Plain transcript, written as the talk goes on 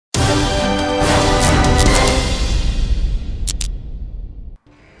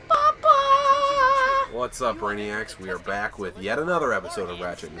What's up, Brainiacs? We are back with yet another episode of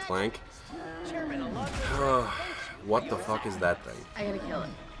Ratchet and Clank. What the fuck is that thing? I gotta kill it.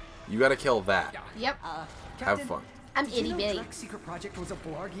 You gotta kill that. Yep. Have fun. I'm itty bitty. Drake's secret project was a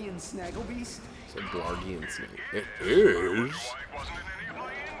Blargian snaggle beast? It's a Blargian snake. It is.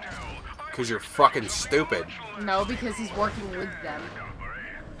 Because you're fucking stupid. No, because he's working with them.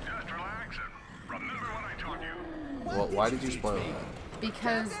 Well, why did you spoil that?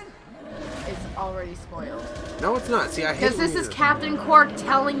 Because it's already spoiled. No, it's not. See, I hate Because this is Captain Quark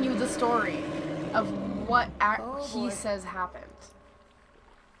telling you the story of what he says happened.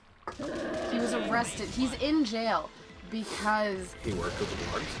 He was arrested. He's in jail because... He worked with the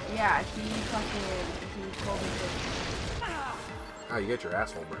Blargs? Yeah, he told me to... Oh, you get your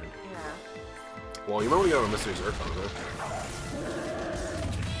asshole brain. Yeah. Well, you might want to get on a Mystery Zircon, right?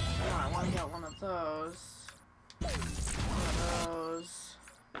 Oh, I want to get one of those. One of those.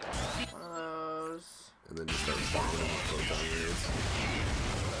 One of those. And then just start bombing them with proton grenades.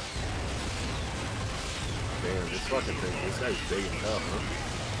 Damn, this fucking thing, this guy's big and tough, huh?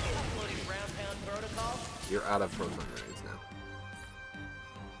 You're out of proton grenades now.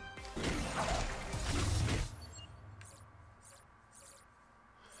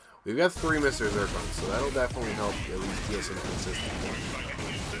 We've got 3 Mr. Zircons, so that'll definitely help at least get some consistency.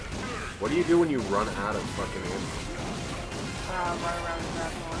 What do you do when you run out of fucking ammo? Run around and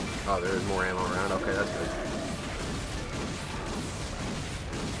grab more. Oh, there is more ammo around? Okay, that's good.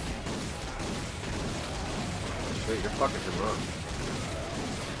 Shit, you're fucking him up.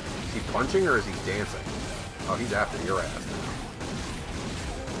 Is he punching or is he dancing? Oh, he's after your ass now.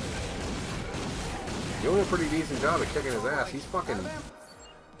 You're doing a pretty decent job of kicking his ass. He's fucking...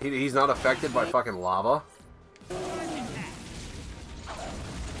 He's not affected by fucking lava?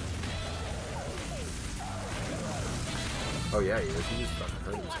 Oh yeah, he is. He just fucking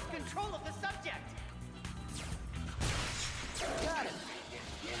hurt himself. Control of the subject.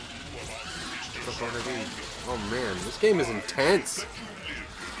 What the fuck are these? Oh man, this game is intense.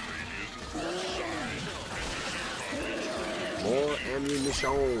 More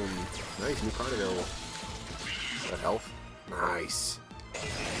ammunition. Nice, new card available. Is that health? Nice.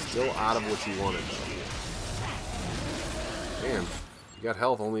 Still out of what you wanted, though. Damn. You got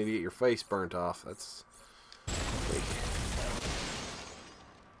health only to get your face burnt off. That's... fake.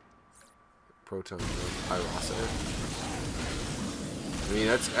 Proton pyrocity. I mean,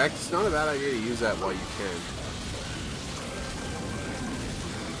 it's not a bad idea to use that while you can.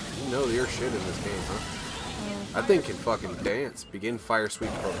 You know your shit in this game, huh? That thing can fucking dance. Begin fire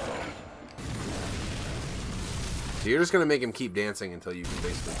sweep protocol. So you're just gonna make him keep dancing until you can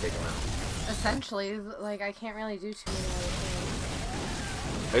basically take him out. Essentially, like, I can't really do too many other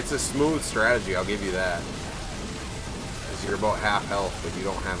things. It's a smooth strategy, I'll give you that. Because you're about half health, but you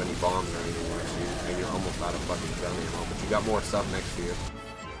don't have any bombs or anything next to you. And you're almost out of fucking gun ammo, but you got more stuff next to you.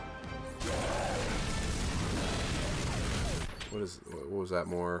 What was that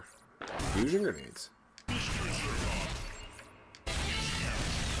more? Fusion grenades.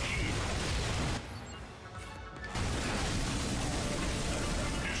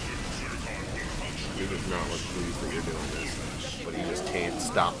 He does not look pleased that you're doing this, but he just can't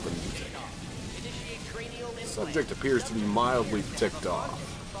stop the music. Subject appears to be mildly ticked off.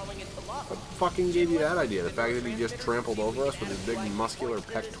 What fucking gave you that idea? The fact that he just trampled over us with his big muscular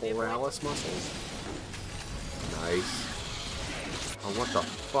pectoralis muscles? Nice. Oh, what the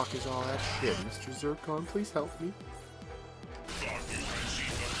fuck is all that shit? Mr. Zircon, please help me.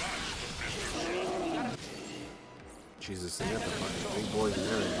 Jesus, they got the fucking big boys and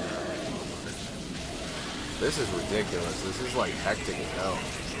everything. This is ridiculous. This is like hectic as hell.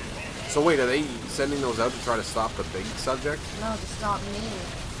 So wait, are they sending those out to try to stop the big subject? No, to stop me.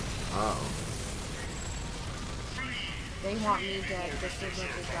 Oh. They want me dead just as much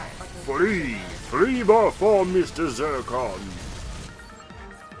as that fucking... Free! Free for Mr. Zircon!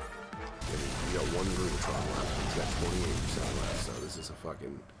 You got one Rubicon left. He's got 28% left, so this is a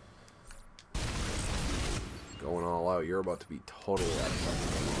fucking... going all out. You're about to be totally out of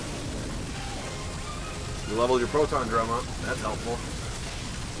fucking ammo. You leveled your proton drum up. That's helpful.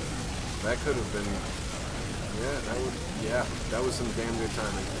 That could have been... Yeah, that was some damn good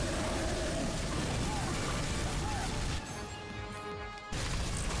timing.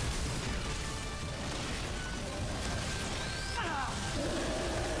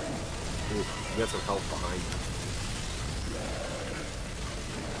 Ooh, you got some help behind you.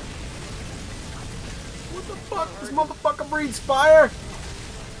 What the fuck? This motherfucker breathes fire!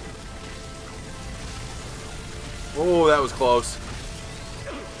 Oh, that was close.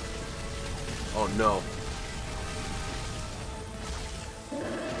 Oh no.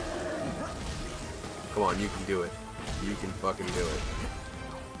 Come on, you can do it. You can fucking do it.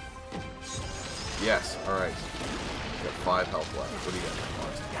 Yes, alright. You got 5 health left. What do you got?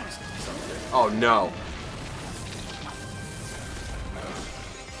 Oh no!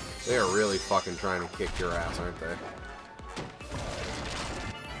 They are really fucking trying to kick your ass, aren't they?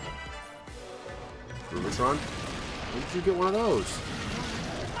 Rubitron? When did you get one of those?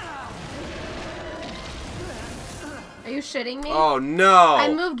 Are you shitting me? Oh no!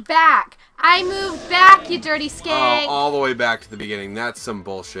 I moved back! I moved back, you dirty skank! Oh, all the way back to the beginning. That's some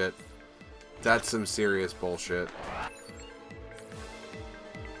bullshit. That's some serious bullshit.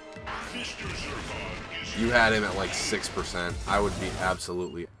 You had him at like 6%. I would be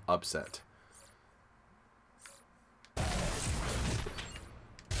absolutely upset.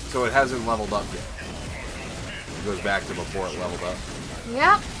 So it hasn't leveled up yet. It goes back to before it leveled up.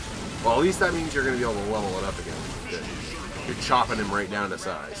 Yep. Well, at least that means you're going to be able to level it up again. Good. You're chopping him right down to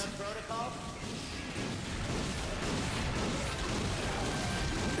size.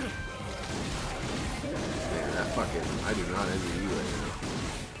 Man, that fucking... I do not envy you right now.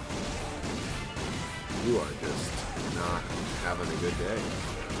 You are just not having a good day.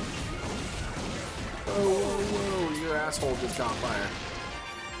 Whoa, whoa, whoa. Your asshole just caught fire.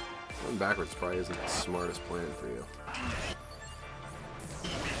 Going backwards probably isn't the smartest plan for you.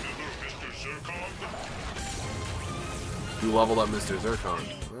 You leveled up Mr. Zircon.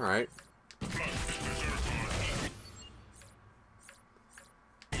 Alright.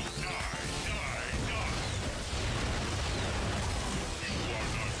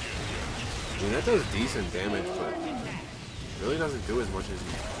 I mean, that does decent damage, but it really doesn't do as much as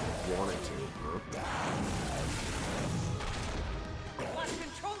you want it to, huh?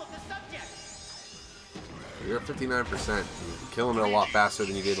 You're at 59%. You're killing it a lot faster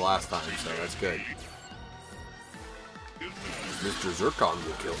than you did last time, so that's good. Mr. Zircon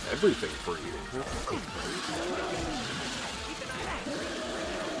will kill everything for you.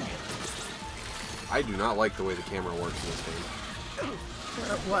 I do not like the way the camera works in this game.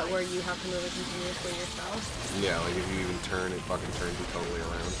 What, where you have to move it continuously yourself? Yeah, like if you even turn, it fucking turns you totally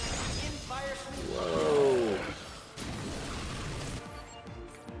around. Whoa.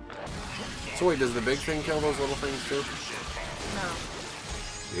 So wait, does the big thing kill those little things too? No.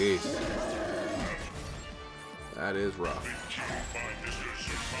 Jeez. That is rough.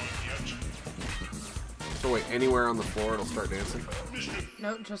 So wait, anywhere on the floor it'll start dancing?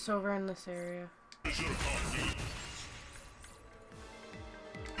 Nope, just over in this area.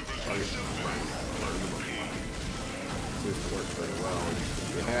 Seems to work pretty well.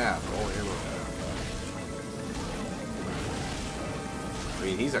 Yeah, full ammo. I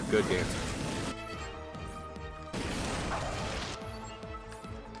mean, he's a good dancer.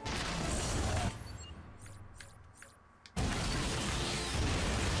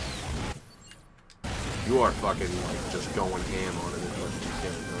 You are fucking like just going ham on it as much as you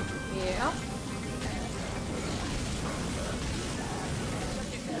can, huh? Yeah.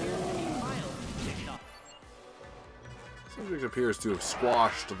 Subject appears to have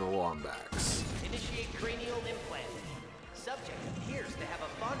squashed the Lombax. Initiate cranial implant. Subject appears to have a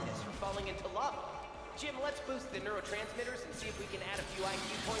fondness for falling into lava. Jim, let's boost the neurotransmitters and see if we can add a few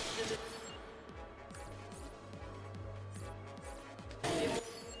IQ points to the...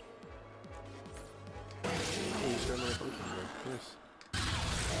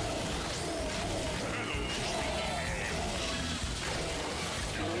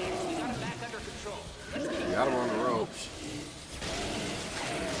 You got him on the ropes.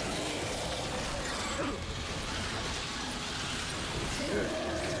 Shit.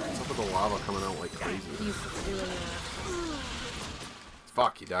 What's up with the lava coming out like crazy? He's doing that.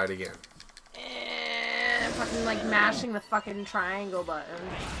 Fuck, you died again. Fucking like mashing the fucking triangle button.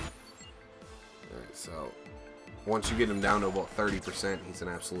 Alright, so once you get him down to about 30%, he's an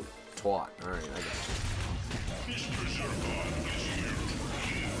absolute twat. Alright, I got you.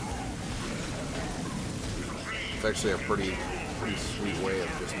 It's actually a pretty sweet way of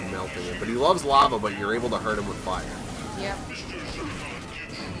just melting it. But he loves lava, but you're able to hurt him with fire. Yep.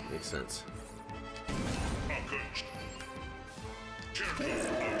 Makes sense.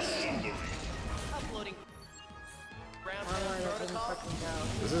 Uploading. Online, that doesn't fucking go.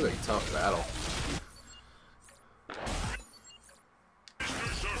 This is a tough battle.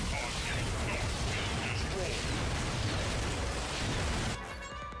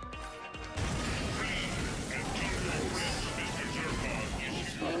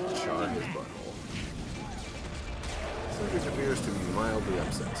 Char his butthole. Subject appears to be mildly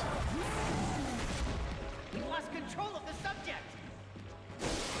upset. We lost control of the subject.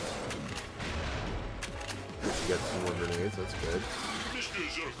 You got some more grenades, that's good. Mr.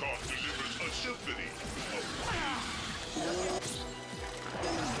 Zircon delivers a symphony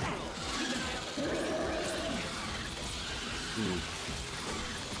I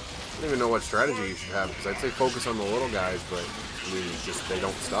don't even know what strategy you should have, because I'd say focus on the little guys, but I mean, it's just they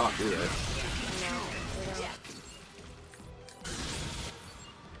don't stop, do they? No, they don't.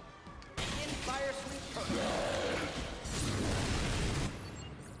 Fire sweep program.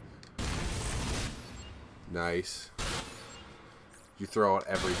 Nice. You throw out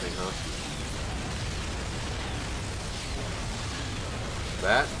everything, huh?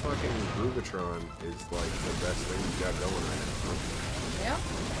 That fucking Rugatron is like the best thing you got going right now, huh? Yeah.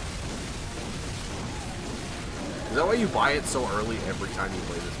 Is that why you buy it so early every time you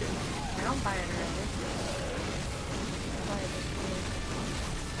play this game? I don't buy it early. I buy it this early.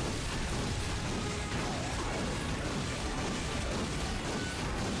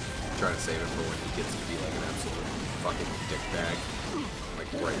 I'm trying to save it for when he gets to be like an absolute fucking dickbag. Like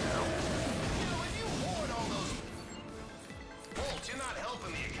right now. You're not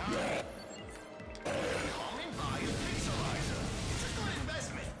helping the economy. Calling by a pixelizer. It's a good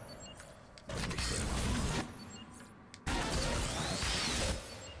investment.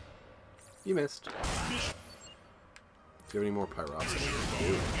 You missed. Do you have any more pyrocity? You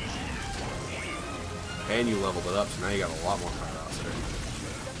do. And you leveled it up, so now you got a lot more pyrocity.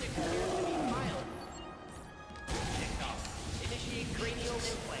 Initiate cranial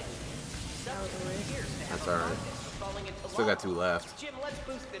implant. That's alright. Still got 2 left. Jim, let's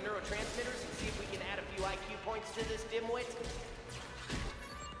boost the neurotransmitters and see if we can add a few IQ points to this dimwit.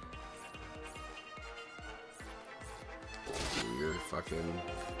 You're fucking...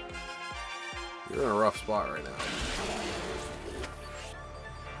 You're in a rough spot right now.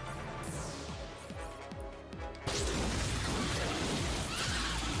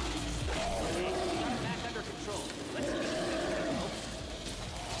 Back under control. Let's use it.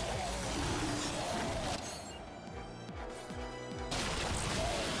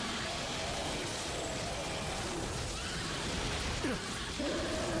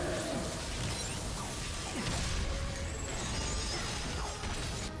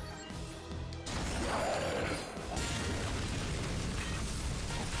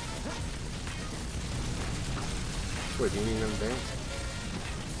 Wait, do you need an advance?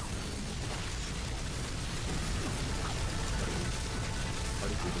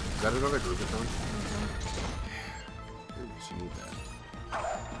 Is that another Rugatron? You need that.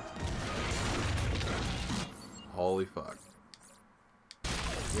 Holy fuck. You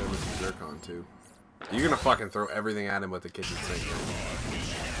gotta miss the Zircon too. You're gonna fucking throw everything at him with the kitchen sink.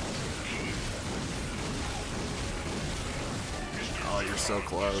 Oh, you're so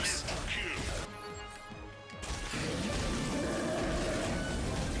close.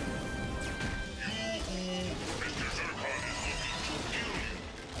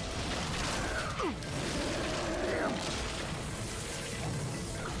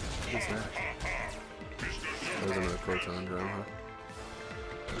 What's that? That was another proton drone, huh?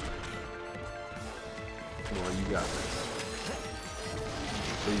 Come on, you got this.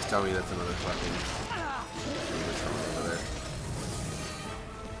 Please tell me that's another fucking Rugatron over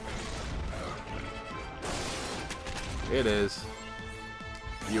there. It is.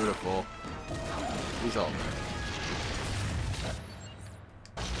 Beautiful. He's all right.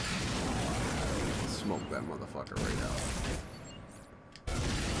 Smoke that motherfucker right out.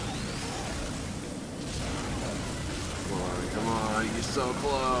 Come on, you're so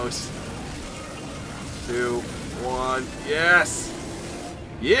close. 2, 1, yes!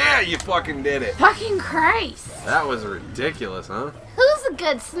 Yeah, you fucking did it! Fucking Christ! That was ridiculous, huh? Who's a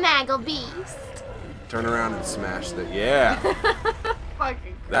good snaggle beast? Turn around and smash the... Yeah!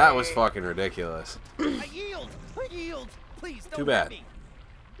 Fucking That was fucking ridiculous. I yield! I yield! Please don't Too bad. hurt me.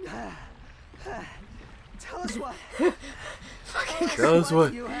 Tell us what. Tell us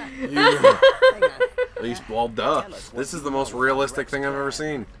what You have. you... At least, well, duh. This is the most realistic thing I've ever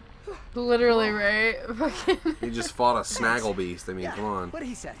seen. Literally, right? Fucking. He just fought a snaggle beast. I mean, come on. What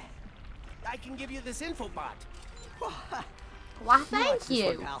he said. I can give you this info bot. Why, thank This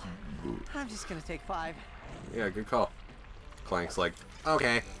one, you. pal. I'm just gonna take 5. Yeah, good call. Clank's like,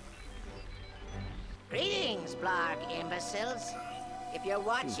 okay. Greetings, Blarg imbeciles. If you're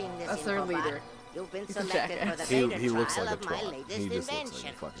watching this That's their infobot, leader. you've been He's a selected for the jackass. beta He looks trial like a of my twat. latest He just looks like a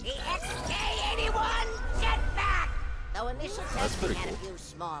invention, fucking the XK-81 jetpack. Though initial That's testing pretty had a cool. few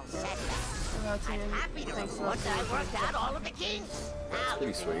small setbacks, That's I'm it. happy to Thanks a report lot that I for worked out all of the kinks. Now pretty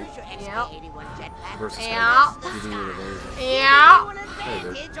you can sweet. use your XK-81 jetpack Versus Yeah. him. Using your advantage. Yeah. an Hey,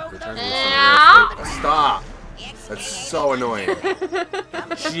 they're advantage over trying to the do Yeah. something else. Stop! XK-81 That's so annoying.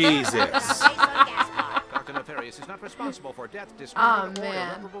 Jesus. based on gas power. Park in a ferry Service is not responsible for death, Oh, dismemberment, or man.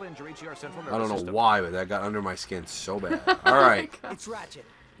 irreparable injury to your central I nervous don't know system. why, but that got under my skin so bad. Alright. It's Ratchet.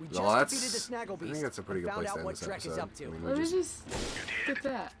 We just Well, defeated the Snaggle I Beast. think that's a pretty good and place found to out end what this Drek episode. is up to. I mean, Let we me just... just get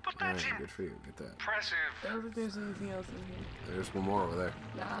that. Alright, good for you. Get that. Impressive. I don't think there's anything else in here. There's one more over there.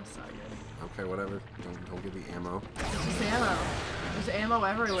 Nah, it's not good. Okay, whatever. Don't get the ammo. It's just ammo. There's ammo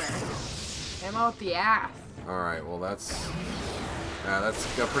everywhere. Ammo up the ass. Alright, well that's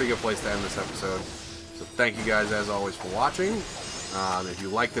a pretty good place to end this episode. So thank you guys as always for watching. If you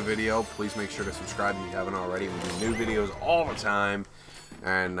like the video, please make sure to subscribe if you haven't already. We do new videos all the time.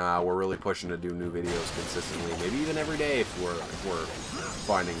 And we're really pushing to do new videos consistently, maybe even every day if we're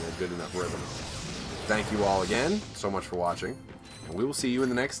finding a good enough rhythm. Thank you all again so much for watching, and we will see you in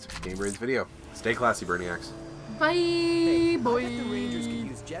the next Game Brains video. Stay classy, Brainiacs. Bye, Hey, I boy. bet the Rangers could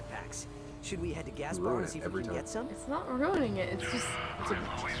use jetpacks. Should we head to Gas Bar Ruin and it see if every we can time. get some? It's not ruining it. It's just.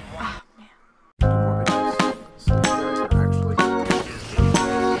 Always Ah, man.